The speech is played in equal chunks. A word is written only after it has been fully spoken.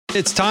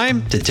It's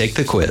time to take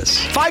the quiz.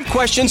 5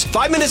 questions,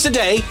 5 minutes a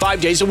day,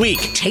 5 days a week.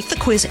 Take the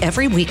quiz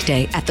every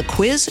weekday at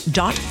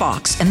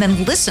thequiz.fox and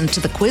then listen to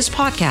the quiz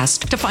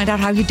podcast to find out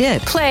how you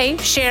did. Play,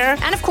 share,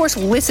 and of course,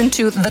 listen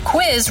to The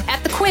Quiz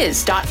at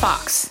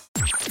thequiz.fox.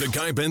 The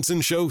Guy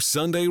Benson Show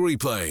Sunday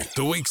Replay.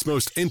 The week's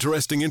most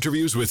interesting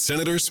interviews with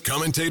senators,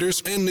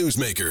 commentators, and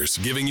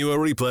newsmakers. Giving you a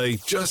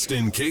replay just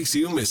in case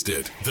you missed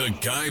it. The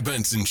Guy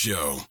Benson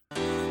Show.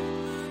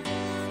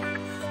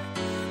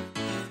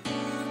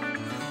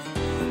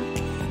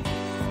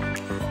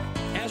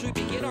 As we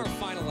begin our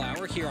final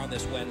hour here on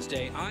this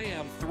Wednesday, I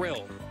am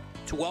thrilled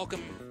to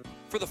welcome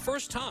for the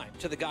first time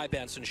to the Guy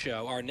Benson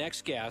Show our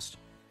next guest,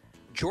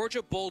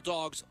 Georgia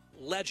Bulldogs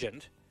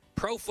legend,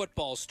 pro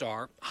football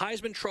star,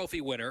 Heisman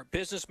Trophy winner,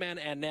 businessman,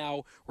 and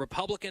now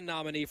Republican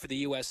nominee for the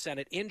U.S.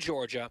 Senate in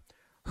Georgia,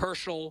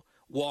 Herschel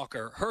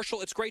Walker.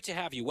 Herschel, it's great to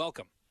have you.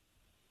 Welcome.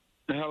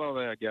 Hello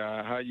there,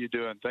 Guy. How you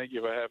doing? Thank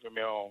you for having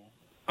me on.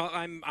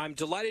 I'm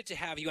delighted to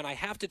have you, and I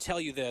have to tell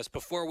you this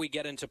before we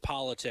get into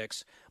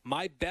politics.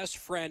 My best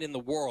friend in the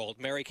world,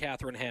 Mary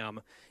Catherine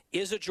Ham,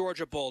 is a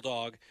Georgia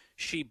Bulldog.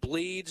 She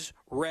bleeds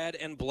red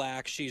and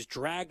black. She's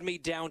dragged me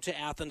down to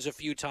Athens a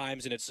few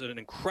times, and it's an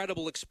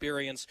incredible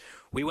experience.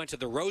 We went to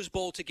the Rose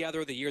Bowl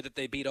together the year that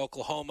they beat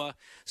Oklahoma.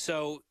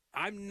 So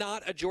I'm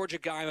not a Georgia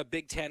guy. I'm a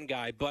Big Ten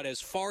guy. But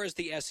as far as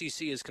the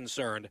SEC is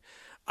concerned,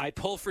 I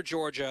pull for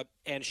Georgia,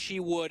 and she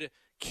would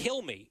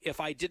kill me if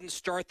I didn't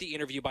start the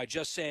interview by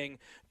just saying,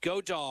 "Go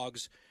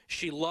Dogs,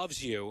 she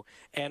loves you."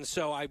 And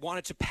so I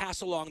wanted to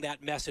pass along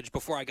that message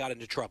before I got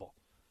into trouble.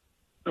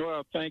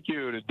 Well, thank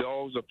you. The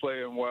Dogs are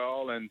playing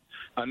well, and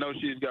I know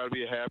she's got to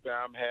be happy.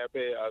 I'm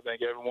happy. I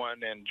think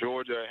everyone in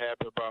Georgia are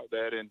happy about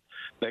that, and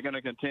they're going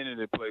to continue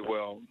to play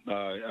well.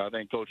 I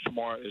think Coach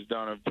Smart has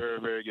done a very,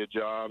 very good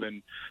job,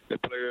 and the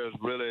players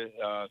really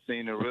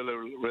seem to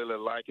really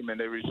like him, and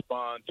they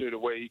respond to the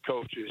way he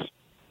coaches.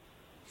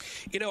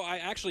 You know, I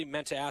actually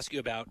meant to ask you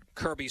about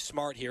Kirby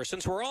Smart here.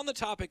 Since we're on the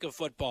topic of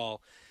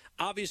football,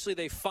 obviously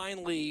they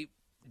finally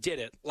did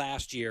it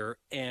last year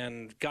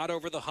and got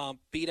over the hump,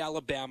 beat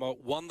Alabama,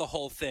 won the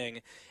whole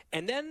thing.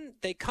 And then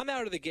they come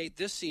out of the gate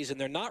this season.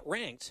 They're not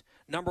ranked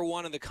number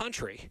one in the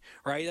country,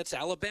 right? That's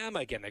Alabama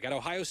again. They got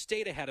Ohio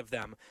State ahead of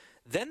them.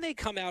 Then they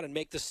come out and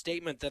make the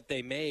statement that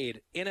they made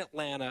in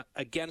Atlanta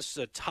against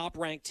a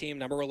top-ranked team,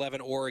 number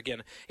 11,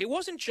 Oregon. It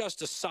wasn't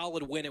just a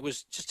solid win. It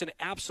was just an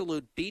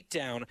absolute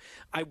beatdown.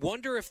 I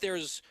wonder if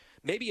there's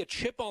maybe a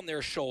chip on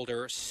their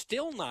shoulder,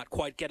 still not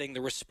quite getting the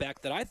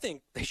respect that I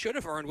think they should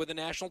have earned with a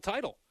national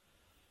title.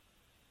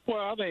 Well,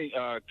 I think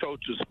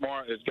Coach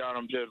Smart has got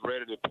them just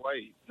ready to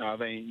play. I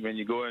think when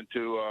you go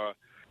into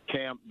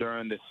camp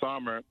during the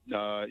summer,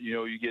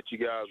 you get you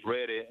guys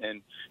ready.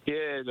 And he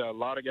had a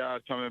lot of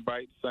guys coming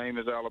back the same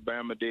as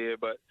Alabama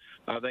did, but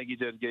I think he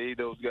just gave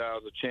those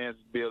guys a chance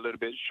to be a little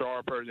bit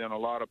sharper than a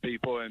lot of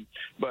people.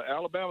 But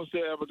Alabama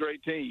still have a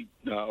great team.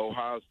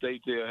 Ohio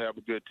State still have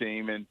a good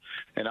team. And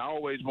I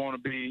always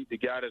want to be the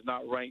guy that's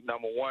not ranked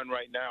number one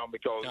right now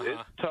because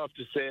it's tough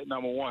to say it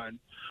number one.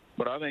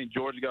 But I think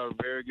Georgia got a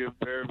very,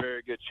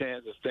 very good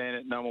chance of staying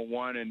at number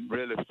one and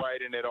really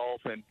fighting it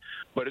off.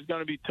 But it's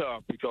going to be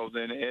tough because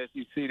in the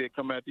SEC they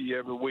come after you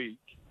every week.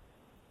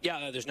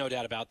 Yeah, there's no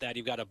doubt about that.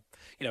 You've got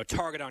a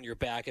target on your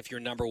back if you're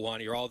number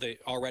one. You're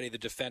already the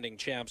defending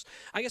champs.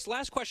 I guess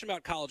last question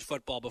about college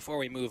football before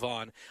we move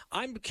on.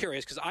 I'm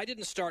curious because I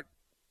didn't start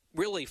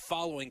really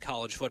following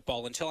college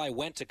football until I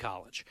went to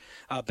college.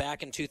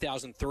 Back in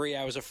 2003,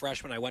 I was a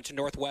freshman. I went to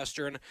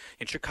Northwestern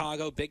in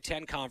Chicago, Big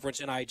Ten Conference,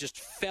 and I just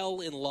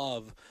fell in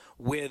love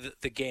with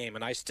the game.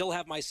 And I still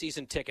have my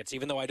season tickets.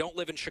 Even though I don't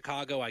live in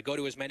Chicago, I go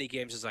to as many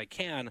games as I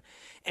can.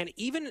 And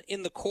even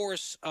in the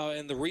course,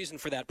 and the reason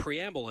for that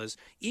preamble is,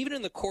 even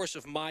in the course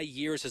of my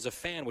years as a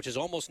fan, which is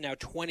almost now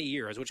 20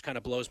 years, which kind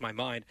of blows my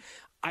mind,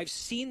 I've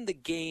seen the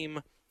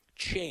game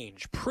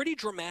change pretty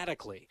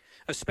dramatically,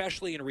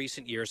 especially in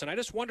recent years. And I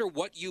just wonder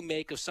what you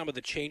make of some of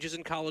the changes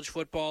in college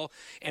football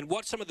and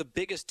what some of the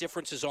biggest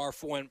differences are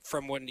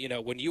from when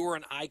you were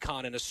an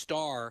icon and a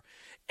star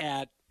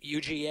at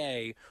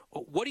UGA.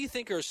 What do you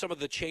think are some of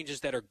the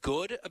changes that are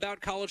good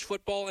about college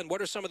football, and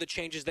what are some of the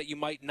changes that you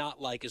might not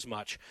like as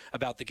much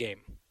about the game?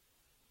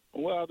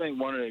 Well, I think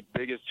one of the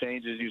biggest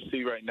changes you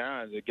see right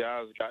now is the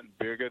guys have gotten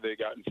bigger, they've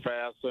gotten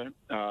faster,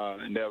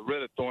 and they're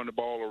really throwing the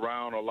ball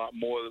around a lot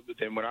more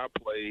than when I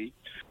played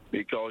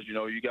because,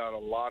 you got a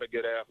lot of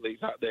good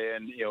athletes out there.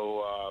 And,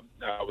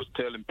 I was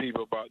telling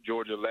people about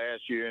Georgia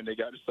last year, and they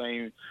got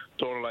the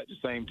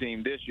same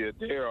team this year.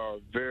 They are a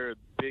very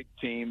big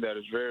team that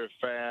is very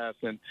fast,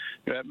 and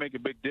that makes a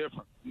big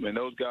difference. When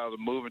those guys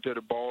are moving to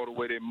the ball the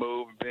way they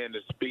move and playing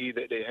the speed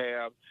that they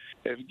have,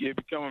 it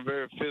becomes a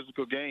very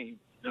physical game.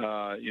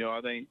 I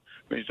think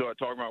when you start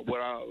talking about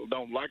what I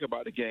don't like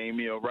about the game,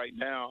 right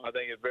now, I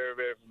think it's very,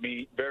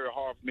 very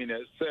hard for me to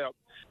accept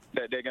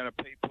that they're going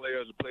to pay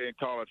players to play in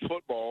college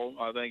football.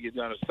 I think it's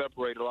going to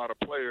separate a lot of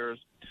players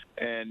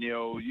And,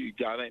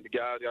 I think the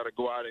guys got to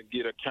go out and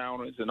get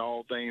accountants and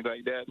all things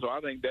like that. So I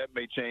think that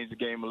may change the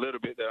game a little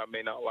bit that I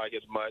may not like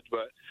as much.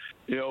 But,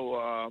 but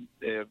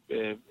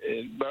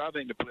I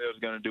think the players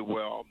are going to do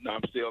well.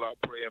 I'm still out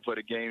praying for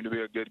the game to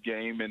be a good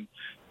game. And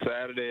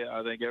Saturday,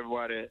 I think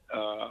everybody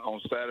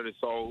on Saturday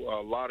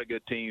saw a lot of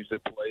good teams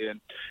that play.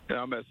 And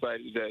I'm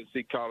excited to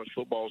see college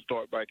football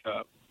start back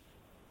up.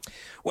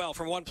 Well,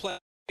 from one playing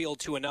field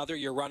to another,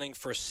 you're running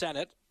for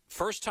Senate.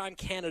 First-time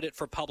candidate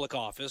for public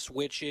office,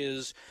 which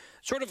is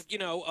sort of,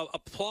 a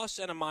plus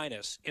and a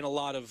minus in a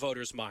lot of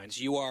voters' minds.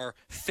 You are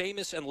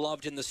famous and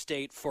loved in the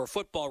state for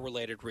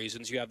football-related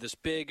reasons. You have this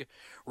big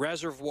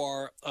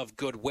reservoir of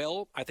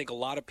goodwill. I think a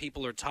lot of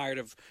people are tired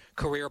of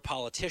career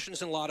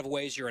politicians in a lot of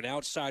ways. You're an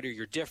outsider.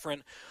 You're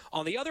different.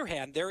 On the other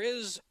hand, there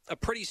is a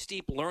pretty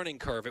steep learning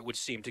curve, it would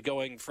seem, to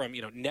going from,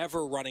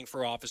 never running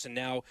for office, and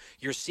now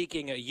you're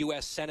seeking a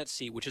U.S. Senate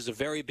seat, which is a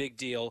very big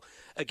deal,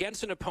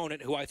 against an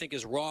opponent who I think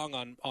is wrong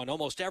on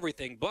almost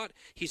everything, but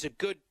he's a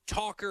good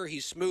talker.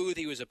 He's smooth.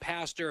 He was a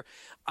pastor.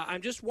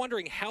 I'm just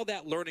wondering how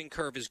that learning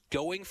curve is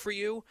going for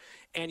you.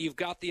 And you've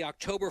got the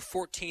October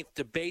 14th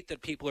debate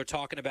that people are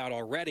talking about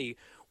already.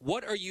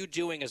 What are you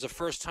doing as a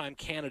first-time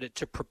candidate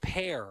to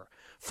prepare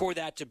for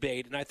that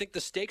debate? And I think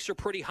the stakes are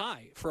pretty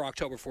high for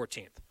October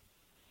 14th.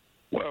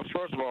 Well,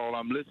 first of all,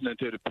 I'm listening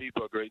to the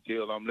people a great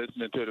deal. I'm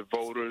listening to the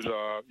voters.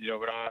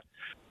 When I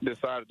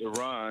decided to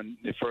run,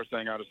 the first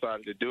thing I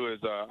decided to do is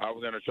I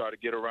was going to try to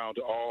get around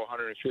to all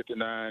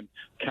 159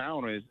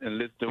 counties and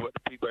listen to what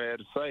the people had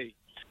to say.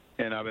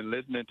 And I've been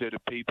listening to the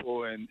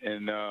people, and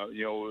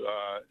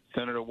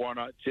Senator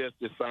Warnock just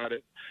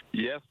decided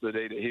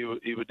yesterday that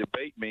he would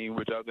debate me,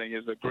 which I think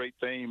is a great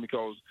thing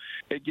because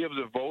it gives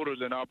the voters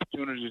an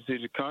opportunity to see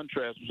the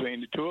contrast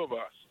between the two of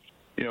us.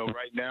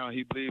 Right now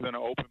he believes in an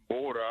open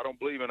border. I don't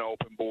believe in an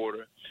open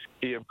border.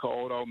 He have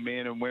called our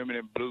men and women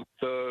in blue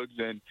thugs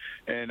and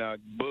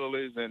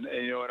bullies, and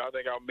I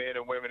think our men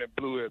and women in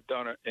blue have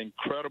done an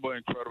incredible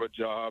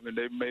job, and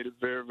they've made it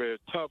very, very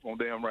tough on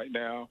them right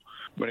now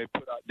when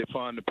they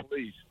defund the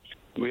police.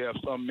 We have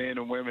some men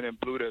and women in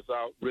blue that's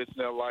out risking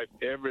their life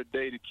every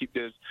day to keep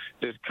this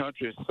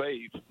country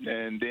safe.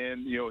 And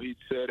then, he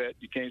said that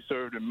you can't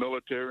serve the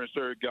military and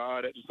serve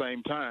God at the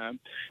same time.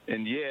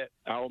 And yet,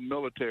 our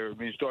military,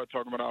 when you start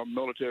talking about our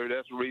military,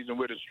 that's the reason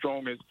we're the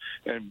strongest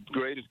and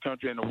greatest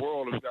country in the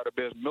world. We've got the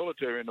best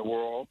military in the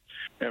world.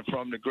 And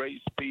from the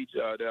great speech,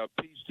 the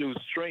peace to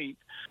strength,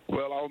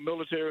 well, our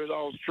military is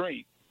our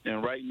strength.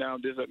 And right now,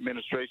 this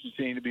administration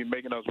seems to be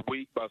making us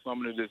weak by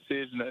some of the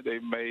decisions that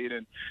they've made.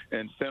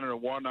 And Senator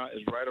Warnock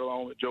is right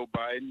along with Joe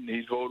Biden.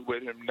 He's voted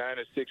with him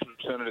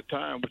 96% of the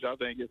time, which I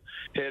think is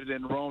headed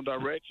in the wrong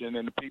direction.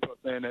 And the people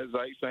are saying that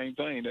exact same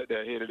thing, that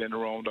they're headed in the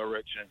wrong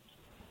direction.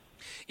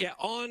 Yeah,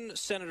 on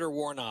Senator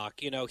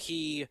Warnock,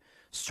 he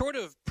sort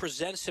of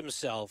presents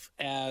himself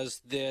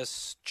as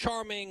this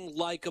charming,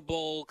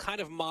 likable, kind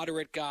of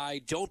moderate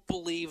guy. Don't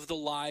believe the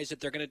lies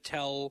that they're going to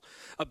tell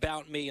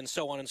about me and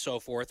so on and so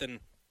forth. And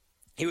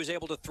he was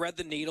able to thread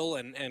the needle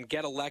and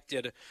get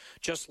elected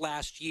just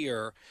last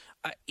year.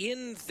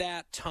 In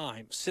that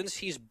time, since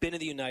he's been in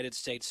the United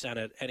States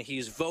Senate and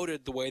he's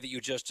voted the way that you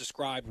just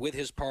described with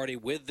his party,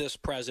 with this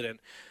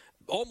president,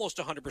 almost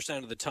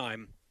 100% of the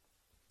time,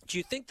 do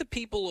you think the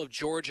people of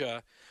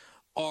Georgia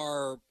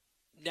are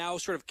now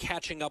sort of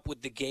catching up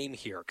with the game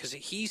here? Because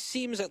he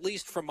seems, at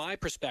least from my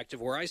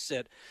perspective, where I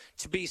sit,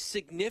 to be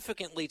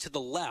significantly to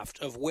the left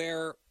of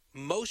where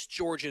most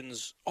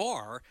Georgians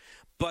are,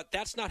 but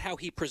that's not how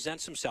he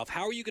presents himself.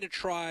 How are you going to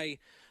try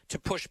to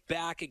push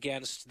back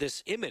against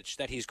this image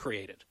that he's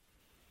created?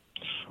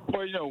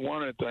 Well,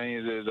 one of the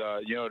things is,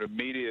 the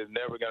media is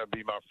never going to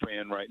be my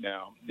friend right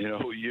now.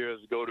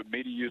 Years ago, the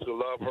media used to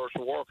love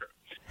Herschel Walker.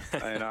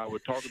 And I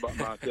would talk about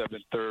myself in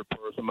third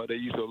person, but they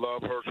used to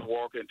love Herschel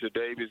Walker. And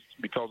today,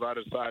 because I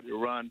decided to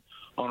run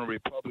on a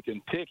Republican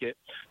ticket,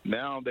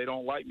 now they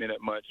don't like me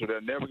that much, so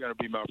they're never going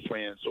to be my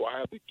friend. So I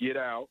have to get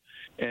out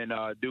and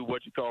do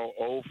what you call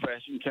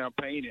old-fashioned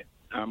campaigning.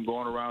 I'm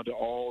going around to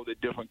all the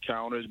different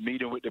counters,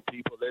 meeting with the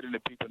people, letting the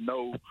people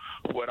know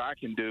what I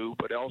can do,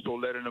 but also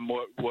letting them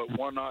what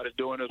Warnock is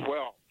doing as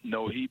well.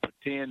 He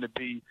pretend to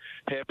be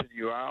helping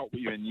you out,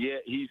 and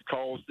yet he's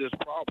caused this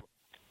problem.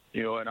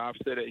 And I've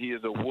said that he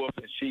is a wolf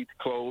in sheep's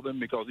clothing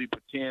because he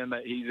pretends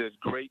that he's this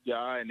great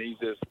guy and he's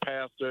this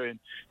pastor, and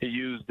he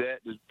used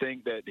that to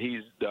think that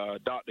he's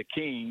Dr.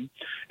 King.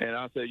 And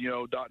I said,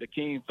 Dr.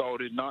 King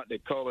thought it's not the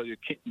color of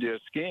your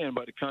skin,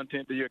 but the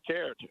content of your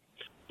character.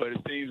 But it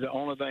seems the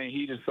only thing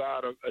he try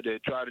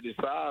to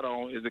decide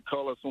on is the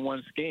color of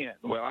someone's skin.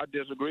 Well, I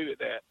disagree with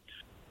that.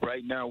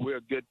 Right now,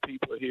 we're good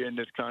people here in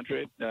this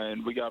country,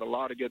 and we got a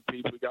lot of good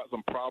people. We got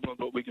some problems,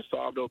 but we can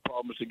solve those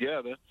problems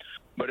together.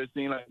 But it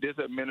seems like this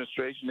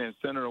administration and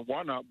Senator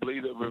Warnock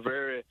believe that we're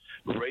very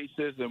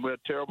racist and we're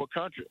a terrible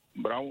country.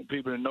 But I want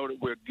people to know that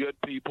we're good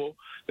people,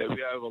 that we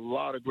have a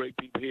lot of great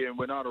people here, and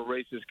we're not a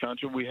racist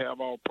country. We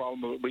have our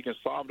problems, but we can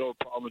solve those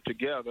problems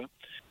together.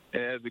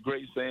 And as the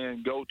great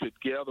saying, go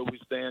together we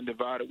stand,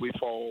 divided we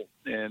fall.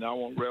 And I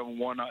want Reverend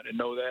Warnock to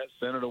know that,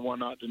 Senator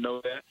Warnock to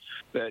know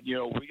that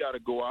we got to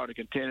go out and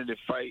continue to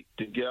fight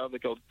together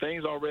because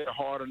things are already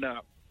hard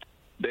enough.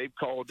 They've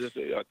called this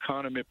an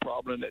economy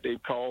problem that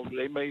they've caused.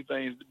 They made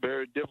things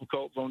very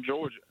difficult on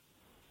Georgia.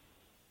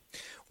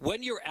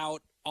 When you're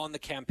out on the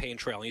campaign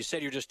trail, and you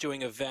said you're just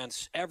doing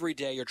events every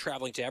day, you're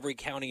traveling to every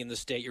county in the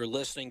state, you're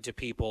listening to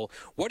people,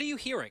 what are you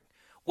hearing?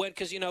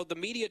 Because, the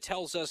media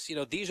tells us,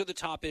 these are the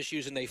top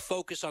issues, and they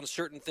focus on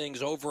certain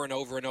things over and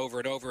over and over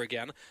and over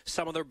again.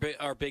 Some of them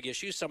are big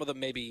issues. Some of them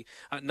maybe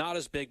not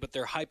as big, but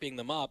they're hyping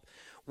them up.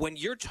 When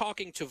you're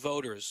talking to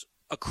voters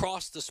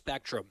across the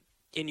spectrum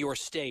in your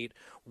state,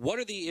 what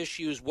are the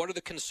issues, what are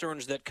the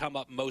concerns that come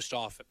up most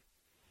often?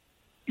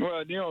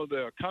 Well,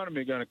 the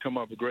economy is going to come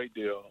up a great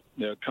deal.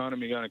 The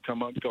economy is going to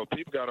come up because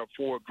people got to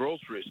afford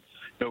groceries.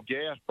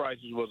 Gas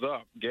prices was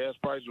up. Gas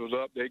prices was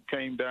up. They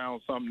came down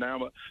some now,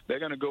 but they're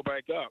going to go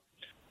back up.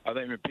 I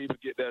think when people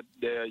get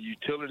their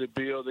utility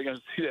bill, they're going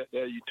to see that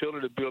their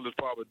utility bill is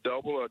probably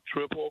double or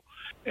triple.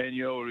 And,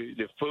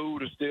 the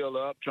food is still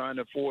up, trying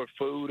to afford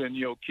food. And,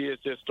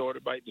 kids just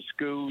started back to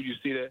school. You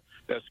see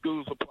that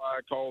school supply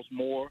costs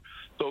more.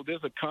 So this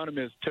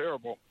economy is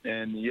terrible.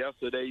 And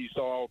yesterday you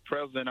saw our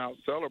president out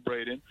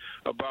celebrating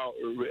about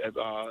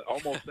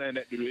almost saying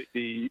that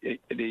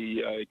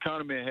the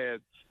economy has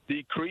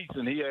decreased,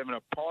 and he having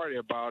a party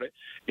about it.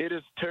 It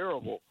is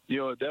terrible.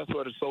 That's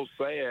what is so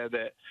sad,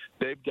 that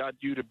they've got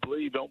you to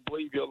believe. Don't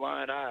believe your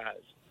lying eyes.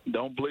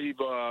 Don't believe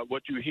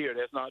what you hear.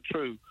 That's not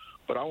true.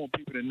 But I want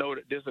people to know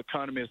that this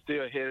economy is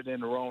still headed in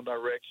the wrong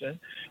direction.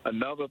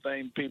 Another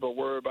thing people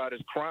worry about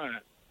is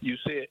crime. You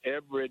see it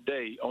every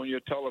day on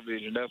your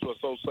television. That's what's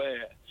so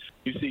sad.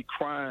 You see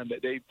crime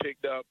that they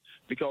picked up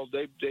because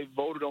they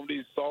voted on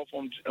these soft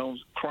on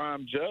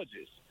crime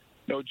judges.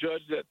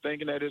 Judges that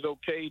thinking that it's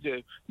okay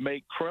to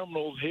make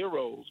criminals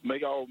heroes,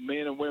 make all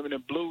men and women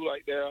in blue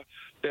like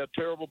they're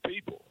terrible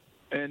people.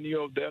 And,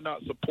 they're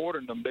not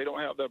supporting them. They don't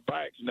have their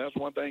backs. And that's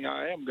one thing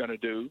I am going to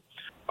do.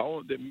 I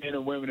want the men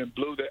and women in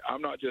blue that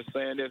I'm not just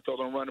saying this because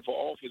I'm running for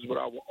office, but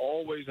I will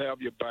always have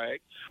your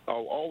back.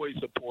 I'll always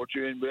support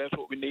you. And that's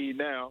what we need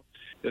now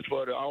is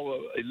for our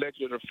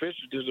elected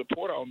officials to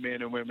support our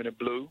men and women in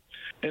blue.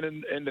 And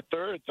the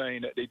third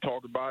thing that they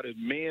talk about is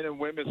men and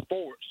women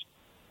sports.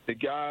 The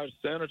guys,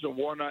 Senator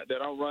Warnock,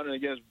 that I'm running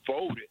against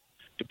voted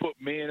to put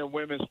men and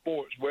women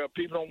sports. Well,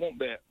 people don't want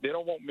that. They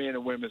don't want men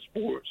and women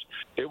sports.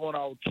 They want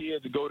our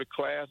kids to go to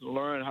class and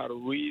learn how to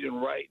read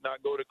and write,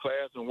 not go to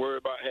class and worry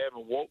about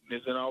having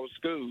wokeness in our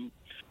school.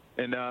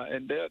 And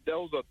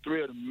those are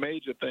three of the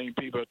major things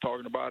people are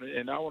talking about.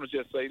 And I want to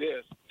just say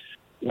this.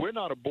 We're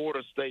not a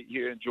border state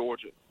here in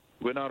Georgia.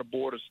 We're not a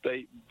border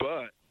state,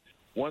 but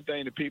one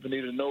thing that people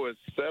need to know is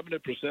 70%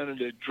 of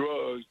the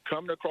drugs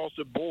coming across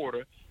the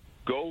border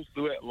goes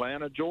through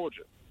Atlanta,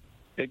 Georgia.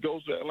 It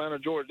goes to Atlanta,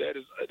 Georgia.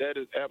 That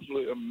is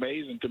absolutely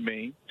amazing to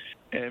me.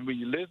 And when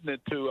you're listening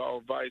to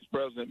our Vice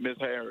President, Ms.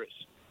 Harris,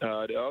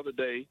 the other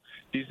day,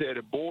 he said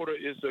the border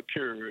is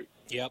secured.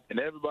 Yep. And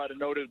everybody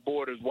know this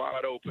border is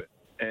wide open.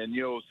 And,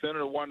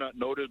 Senator Warnock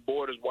know this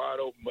border is wide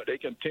open, but they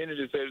continue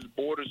to say this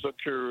border is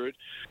secured,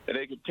 and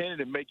they continue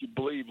to make you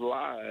believe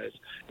lies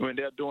when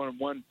they're doing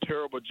one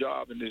terrible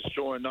job in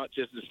destroying not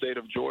just the state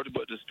of Georgia,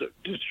 but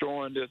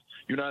destroying this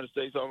United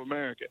States of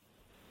America.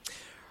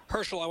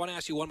 Herschel, I want to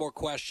ask you one more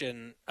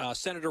question.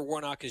 Senator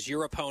Warnock is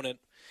your opponent,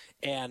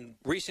 and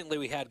recently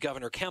we had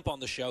Governor Kemp on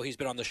the show. He's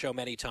been on the show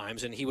many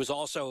times, and he was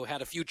also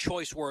had a few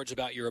choice words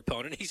about your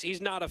opponent. He's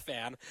not a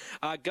fan.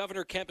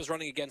 Governor Kemp is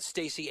running against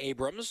Stacey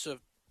Abrams, a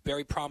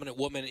very prominent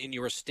woman in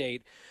your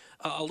state.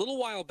 A little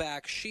while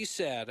back, she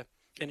said,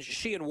 and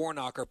she and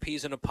Warnock are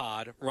peas in a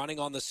pod, running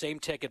on the same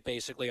ticket,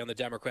 basically, on the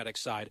Democratic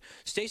side.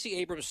 Stacey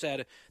Abrams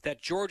said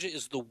that Georgia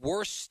is the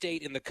worst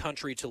state in the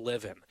country to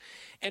live in.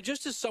 And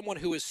just as someone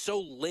who is so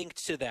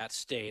linked to that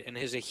state and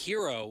is a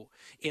hero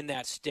in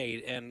that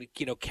state and,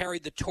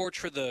 carried the torch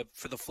for the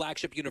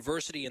flagship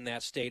university in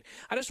that state,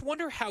 I just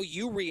wonder how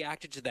you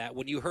reacted to that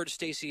when you heard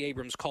Stacey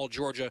Abrams call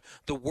Georgia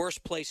the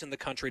worst place in the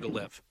country to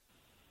live.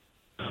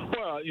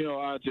 Well,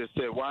 I just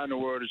said, why in the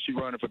world is she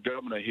running for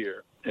governor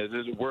here? Is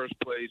this the worst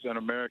place in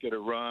America to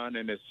run,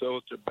 and it's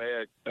such a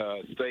bad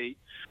state?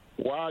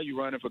 Why are you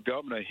running for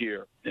governor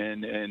here?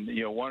 And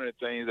one of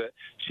the things that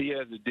she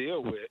has to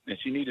deal with, and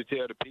she needs to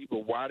tell the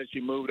people, why did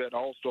she move that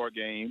All-Star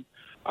game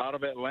out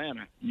of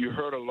Atlanta? You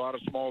heard a lot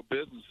of small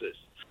businesses.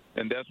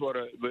 And that's what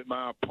with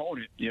my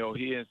opponent,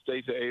 he and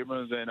Stacey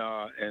Abrams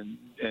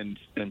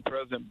and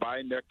President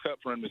Biden, they're cut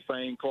from the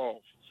same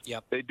cloth.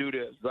 Yep. They do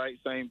the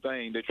exact same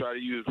thing. They try to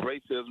use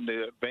racism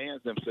to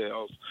advance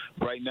themselves.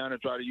 Right now, they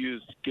try to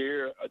use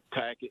scare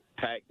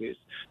tactics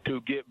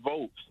to get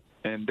votes.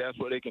 And that's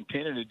what they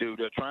continue to do.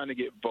 They're trying to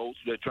get votes.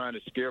 They're trying to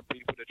scare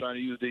people. They're trying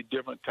to use these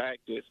different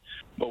tactics.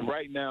 But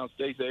right now,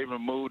 Stacey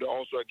Abrams moved the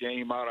All-Star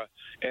game out of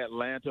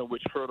Atlanta,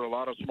 which hurt a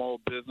lot of small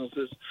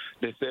businesses.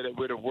 They said that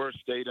we're the worst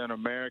state in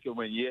America,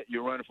 when yet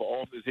you're running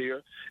for office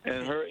here.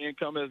 And her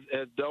income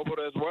has doubled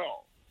as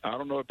well. I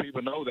don't know if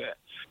people know that.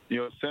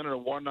 Senator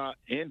Warnock's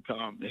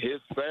income, his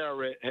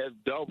salary has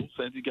doubled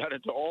since he got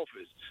into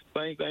office.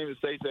 Same thing with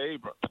Stacey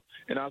Abrams.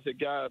 And I said,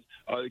 guys,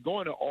 are they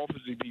going to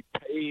office to be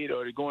paid,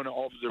 or are they going to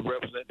office to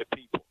represent the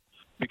people?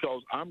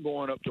 Because I'm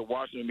going up to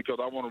Washington because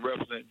I want to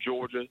represent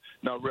Georgia,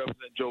 not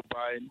represent Joe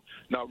Biden,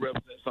 not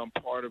represent some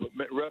part of it,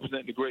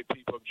 represent the great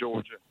people of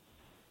Georgia.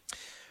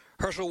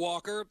 Herschel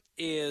Walker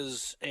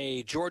is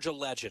a Georgia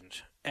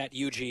legend at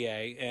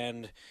UGA,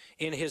 and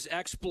in his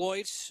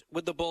exploits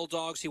with the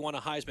Bulldogs, he won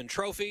a Heisman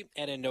Trophy,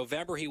 and in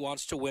November he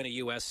wants to win a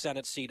U.S.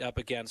 Senate seat up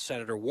against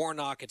Senator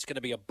Warnock. It's going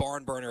to be a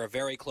barn burner, a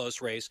very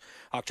close race.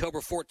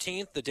 October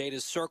 14th, the date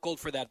is circled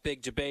for that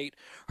big debate.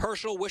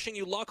 Herschel, wishing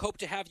you luck, hope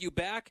to have you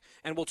back,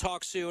 and we'll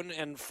talk soon.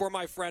 And for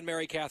my friend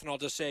Mary Catherine, I'll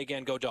just say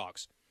again, go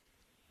Dogs.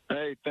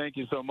 Hey, thank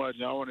you so much.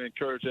 And I want to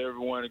encourage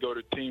everyone to go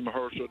to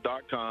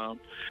teamherschel.com,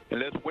 and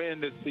let's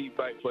win this seat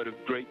back for the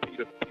great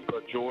people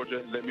of Georgia,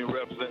 and let me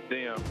represent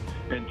them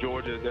in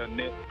Georgia as their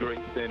next great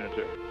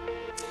senator.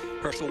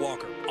 Herschel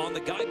Walker on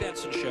The Guy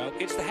Benson Show.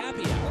 It's the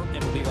happy hour,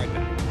 and we'll be right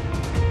back.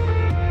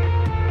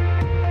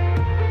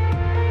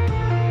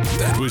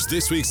 That was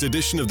this week's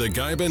edition of The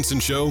Guy Benson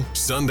Show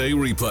Sunday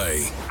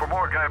Replay. For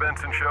more Guy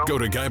Benson Show, go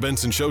to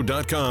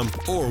GuyBensonShow.com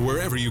or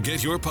wherever you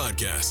get your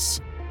podcasts.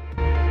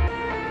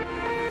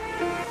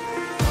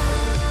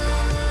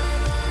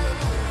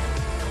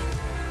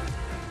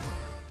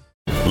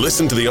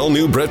 Listen to the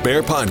all-new Bret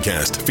Baier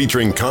podcast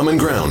featuring Common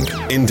Ground,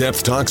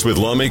 in-depth talks with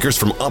lawmakers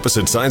from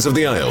opposite sides of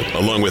the aisle,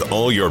 along with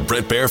all your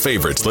Bret Baier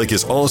favorites like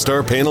his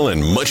all-star panel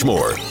and much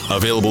more.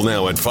 Available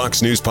now at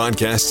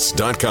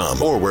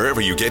FoxNewsPodcasts.com or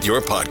wherever you get your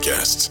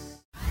podcasts.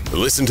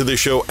 Listen to the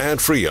show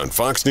ad-free on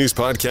Fox News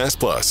Podcast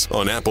Plus,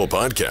 on Apple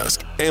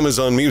Podcast,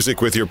 Amazon Music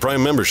with your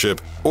Prime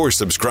membership, or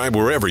subscribe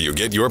wherever you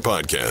get your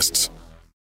podcasts.